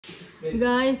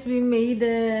Guys, we made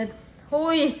it.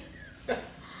 Hoy!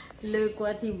 Look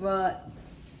what he brought.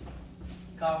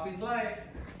 Coffee's life.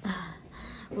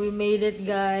 We made it,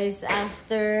 guys,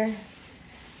 after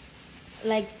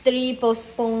like 3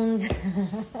 postponed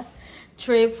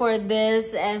trip for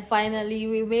this, and finally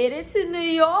we made it to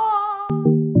New York.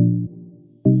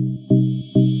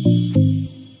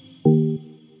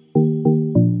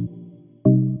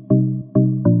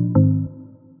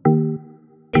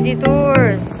 City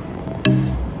tours.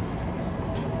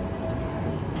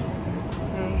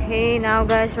 Okay, now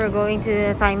guys, we're going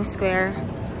to Times Square.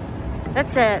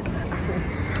 That's it.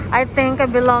 I think I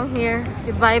belong here.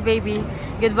 Goodbye, baby.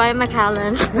 Goodbye,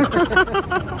 McAllen.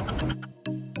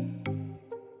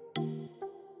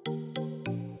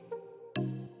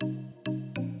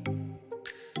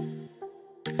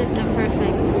 This is the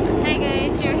perfect. Hey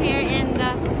guys, you're here in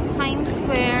the Times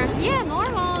Square. Yeah,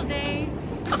 normal day.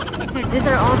 These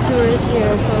are all tourists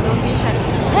here, so don't be shy.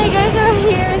 Hey guys, we're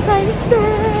here in Times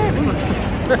Square.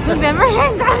 Remember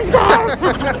here in Times Square.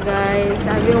 Guys,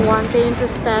 I've been wanting to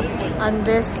step on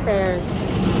these stairs.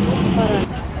 Hold on.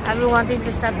 I've been wanting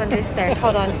to step on these stairs.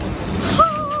 Hold on.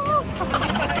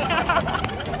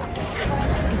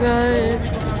 Guys,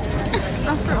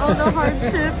 after all the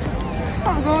hardships,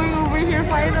 I'm going over here.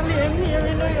 Finally, I'm here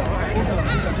in New York.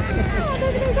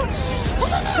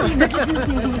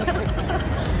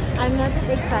 I'm not that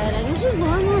excited. It's just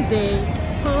normal day.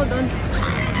 Hold on.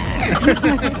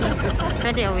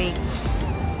 Pretty awake.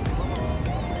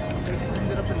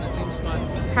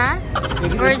 Huh?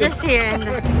 We're just here and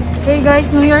hey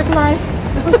guys, New York life.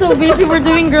 I'm so busy. We're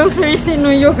doing groceries in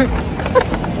New York.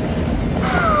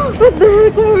 What the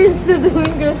heck are we still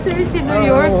doing groceries in New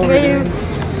York, babe?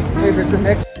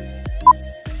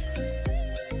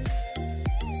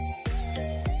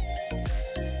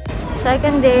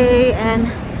 Second day and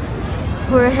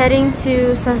we're heading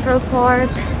to Central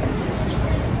Park.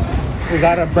 We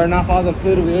gotta burn off all the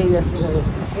food we ate yesterday.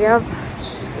 Yep.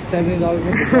 $70 worth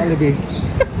of Jollibee.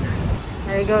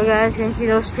 There you go, guys. Can you see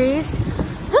those trees?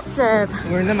 That's it.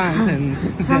 We're in the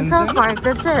mountains. Central Park,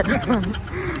 that's it.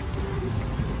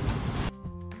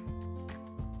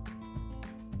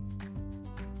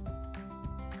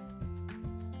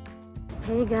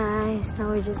 Hey guys,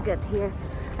 now we just got here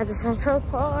at the Central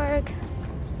Park.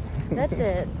 That's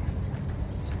it.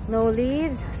 No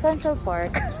leaves, Central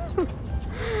Park.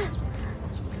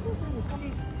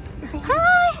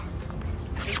 Hi!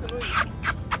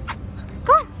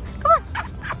 Come on,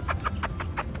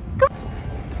 come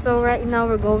on. So right now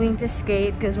we're going to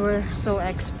skate because we're so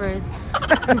expert.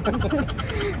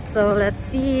 So let's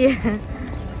see.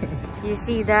 You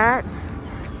see that?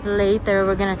 Later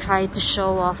we're gonna try to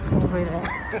show off over there.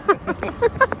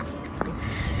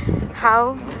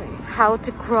 How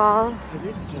to crawl.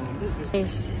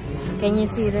 Guys, can you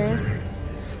see this?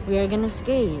 We are gonna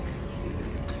skate.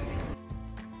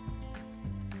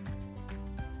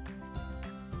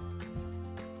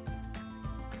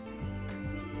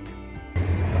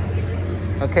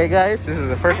 Okay guys, this is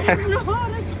the first time. I don't know how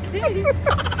to skate.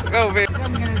 Go, babe.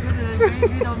 I'm gonna do it,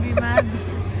 baby. Don't be mad.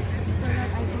 So that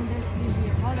I can just be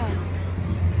here. Hold on.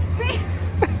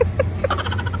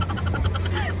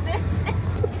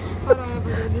 Hold on,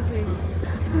 go this way.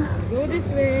 Go this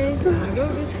way. Go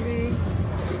this way.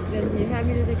 Then you have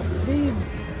me to the babe.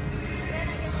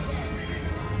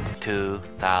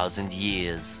 2,000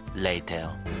 years later.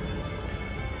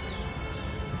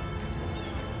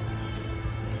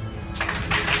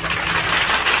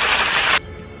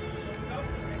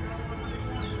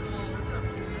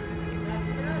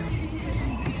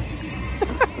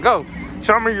 Go!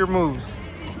 Show me your moves.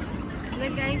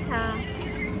 Look guys, huh?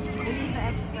 This is the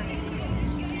expert.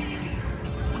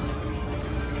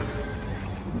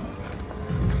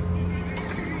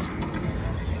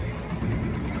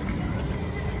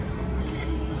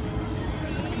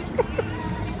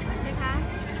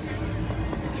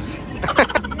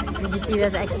 Did you see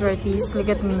that expertise? Look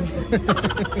at me.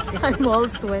 I'm all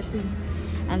sweaty.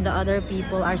 And the other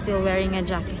people are still wearing a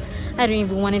jacket. I don't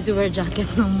even want to wear a jacket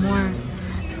no more.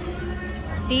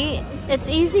 See, it's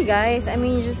easy, guys. I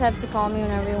mean, you just have to call me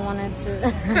whenever you wanted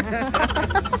to.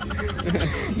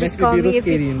 Just call me if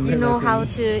you know how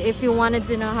to, if you wanted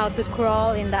to know how to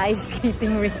crawl in the ice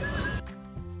skating rink.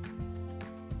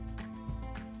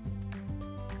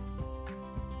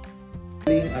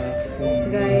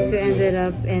 Guys, we ended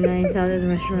up in an Italian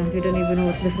restaurant. We don't even know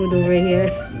what's the food over here.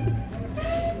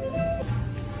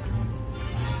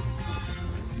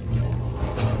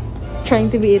 Trying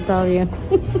to be Italian.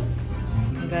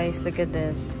 Guys, look at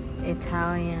this.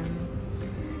 Italian.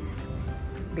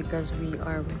 Because we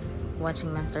are watching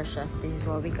MasterChef. This is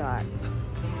what we got.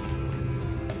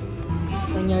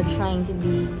 when you're trying to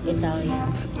be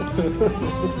Italian.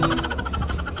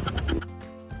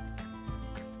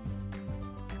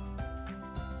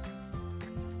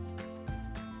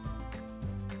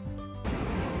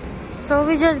 So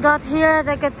we just got here at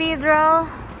the cathedral.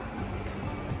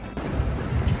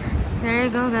 There you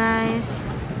go, guys.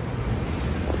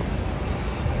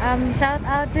 Shout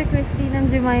out to Christine and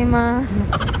Jemima.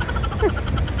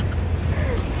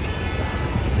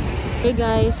 Hey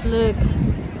guys, look.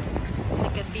 The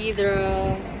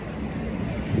cathedral.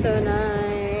 So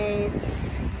nice.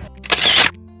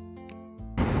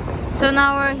 So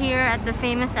now we're here at the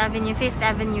famous avenue, 5th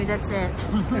Avenue, that's it.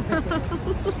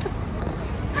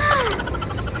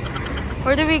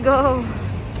 Where do we go?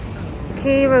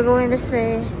 Okay, we're going this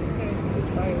way.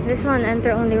 This one,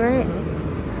 enter only, right?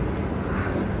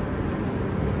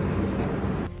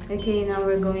 Okay, now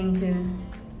we're going to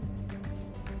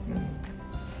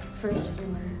first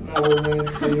floor. Now we're going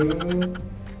to...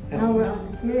 Now we're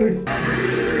on.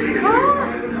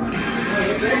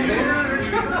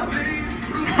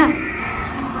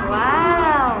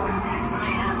 Wow!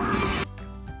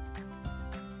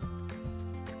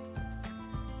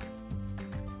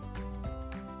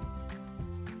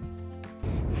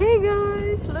 Hey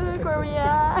guys, look where we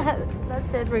at.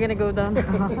 That's it, we're gonna go down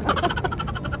now.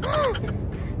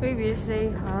 Maybe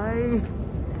say hi.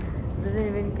 Doesn't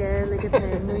even care. Look at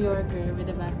him, New Yorker with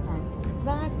a backpack.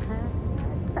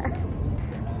 Backpack.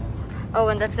 Oh,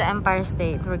 and that's the Empire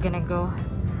State. We're gonna go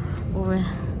over.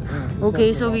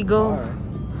 Okay, so we go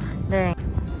there.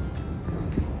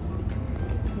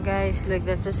 Guys, look,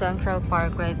 that's the Central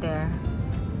Park right there.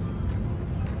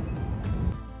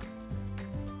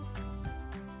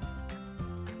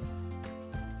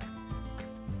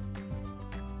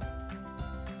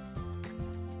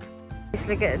 Just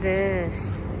look at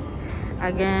this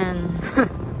again.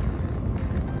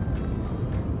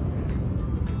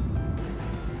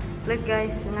 Look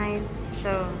guys, tonight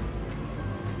show.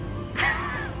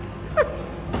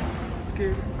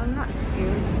 Scared. I'm not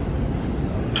scared.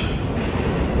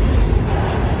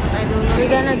 I don't know. We're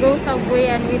gonna go subway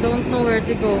and we don't know where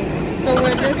to go. So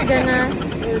we're just gonna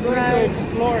ride.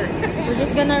 We're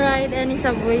just gonna ride any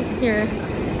subways here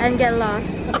and get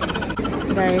lost.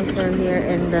 Guys, we're here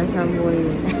in the subway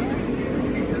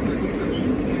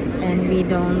and we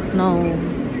don't know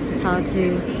how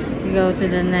to go to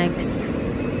the next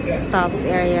stop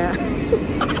area.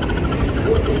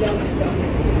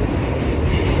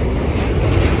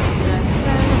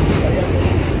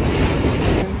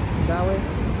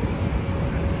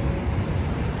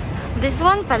 This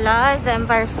one pala is the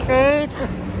Empire State.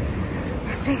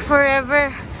 It takes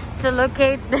forever to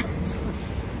locate this.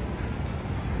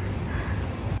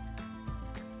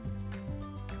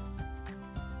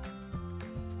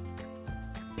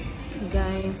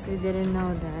 Guys, we didn't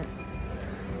know that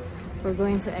we're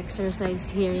going to exercise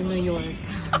here in New York.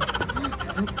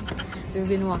 We've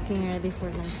been walking already for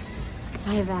like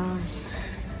 5 hours.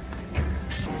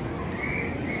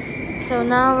 So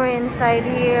now we're inside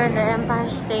here in the Empire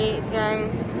State,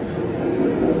 guys.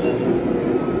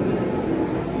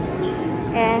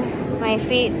 And my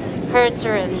feet hurts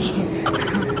already.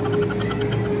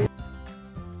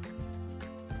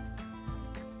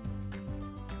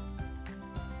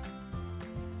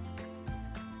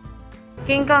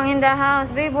 King Kong in the house.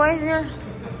 Babe, why is your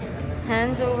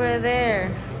hands over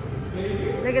there?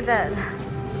 Look at that.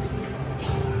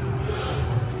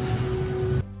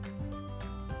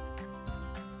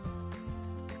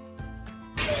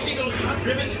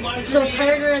 So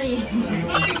tired already.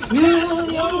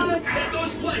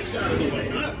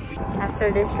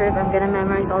 After this trip, I'm gonna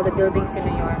memorize all the buildings in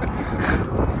New York.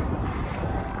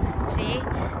 See?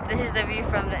 This is the view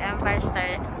from the Empire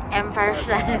State.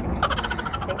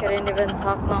 I couldn't even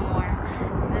talk no more.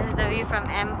 This is the view from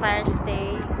Empire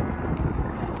State.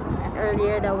 And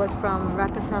earlier that was from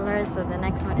Rockefeller, so the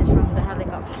next one is from the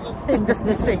helicopter. Just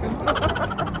the same.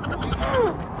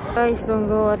 Guys, don't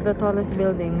go at the tallest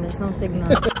building. There's no signal.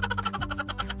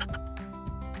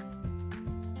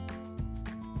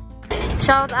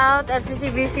 Shout out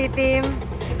FCCBC team.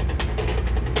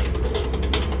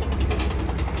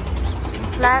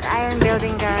 Flatiron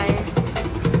building, guys.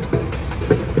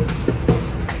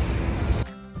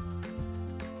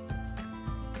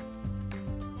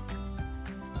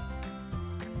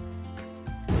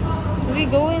 We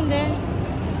go in there.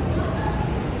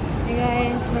 Hey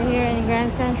guys, we're here in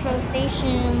Grand Central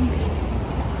Station.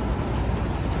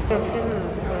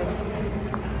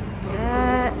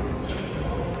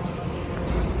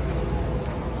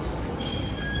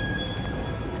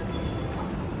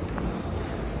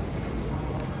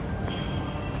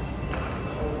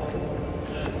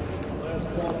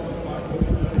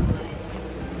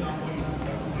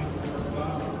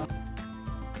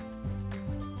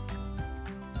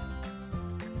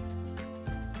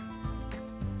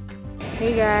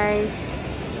 Hey guys,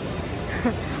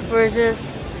 we're just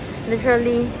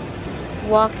literally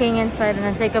walking inside and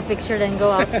then take a picture, then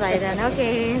go outside, and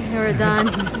okay, we're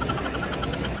done.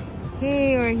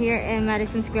 Hey, we're here in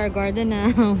Madison Square Garden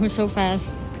now. We're so fast.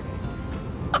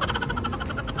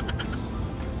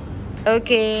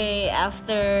 Okay,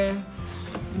 after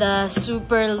the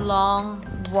super long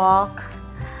walk,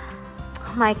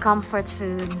 my comfort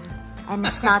food, and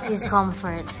it's not his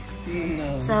comfort.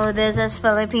 No. So this is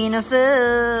Filipino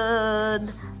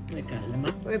food.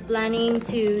 We're planning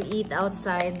to eat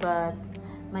outside, but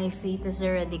my feet is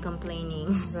already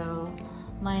complaining, so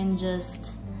mine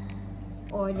just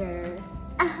order.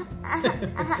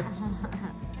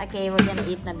 Okay, we're gonna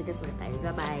eat now because we're tired.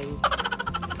 Bye-bye.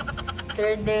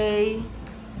 Third day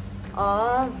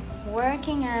of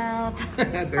working out.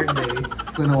 Third day.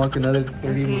 Gonna walk another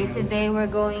 30 Okay, miles. today we're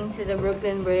going to the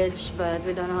Brooklyn Bridge, but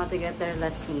we don't know how to get there.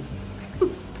 Let's see.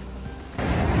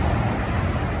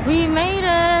 We made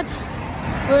it!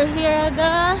 We're here at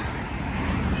the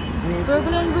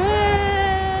Brooklyn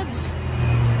Bridge!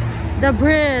 The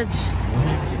bridge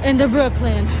in the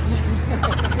Brooklyn.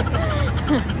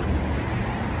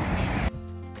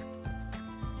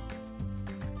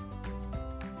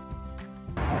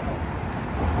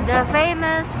 The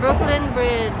famous Brooklyn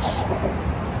Bridge.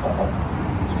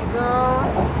 Here we go.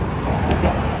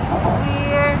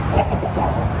 Here.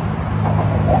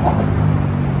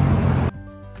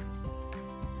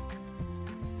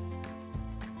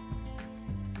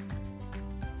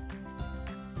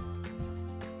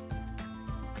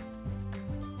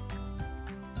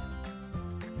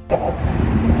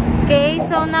 Okay,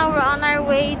 so now we're on our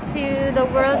way to the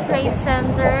World Trade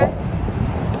Center,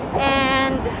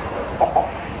 and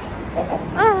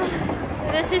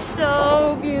this is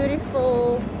so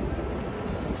beautiful.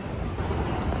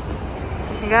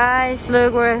 Guys,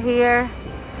 look, we're here,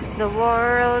 the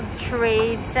World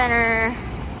Trade Center.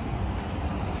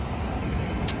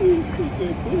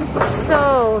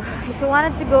 So, if you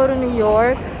wanted to go to New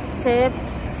York, tip,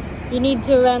 you need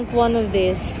to rent one of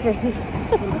these first.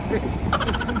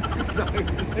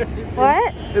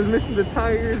 What? It's missing the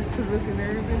tires, it's missing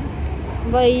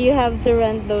everything. But you have to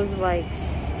rent those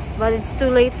bikes. But it's too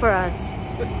late for us.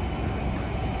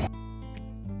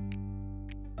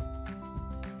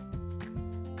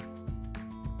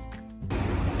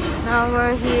 Now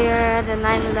we're here at the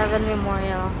 9/11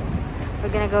 Memorial. We're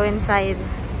gonna go inside.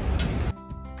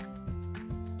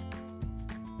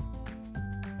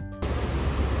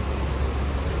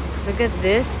 Look at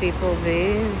this, people,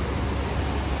 babe.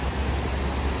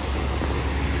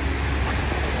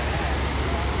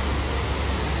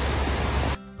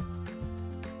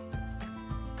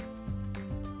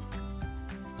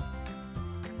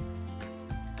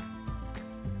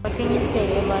 What can you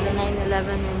say about the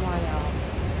 9/11 Memorial?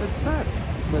 It's sad,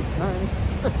 but nice.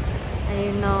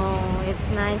 I know, it's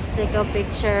nice to take a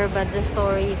picture, but the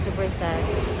story is super sad.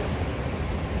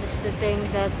 Just to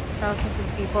think that thousands of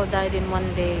people died in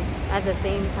one day at the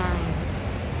same time.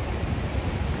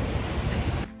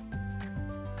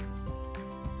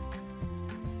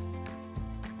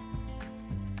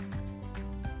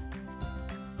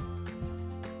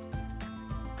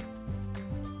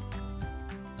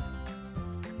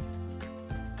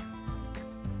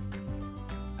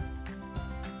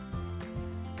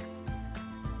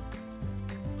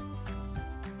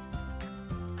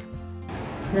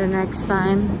 The next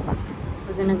time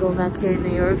we're gonna go back here in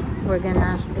New York, we're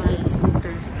gonna buy a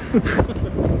scooter.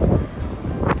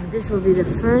 This will be the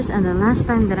first and the last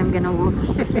time that I'm gonna walk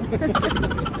here.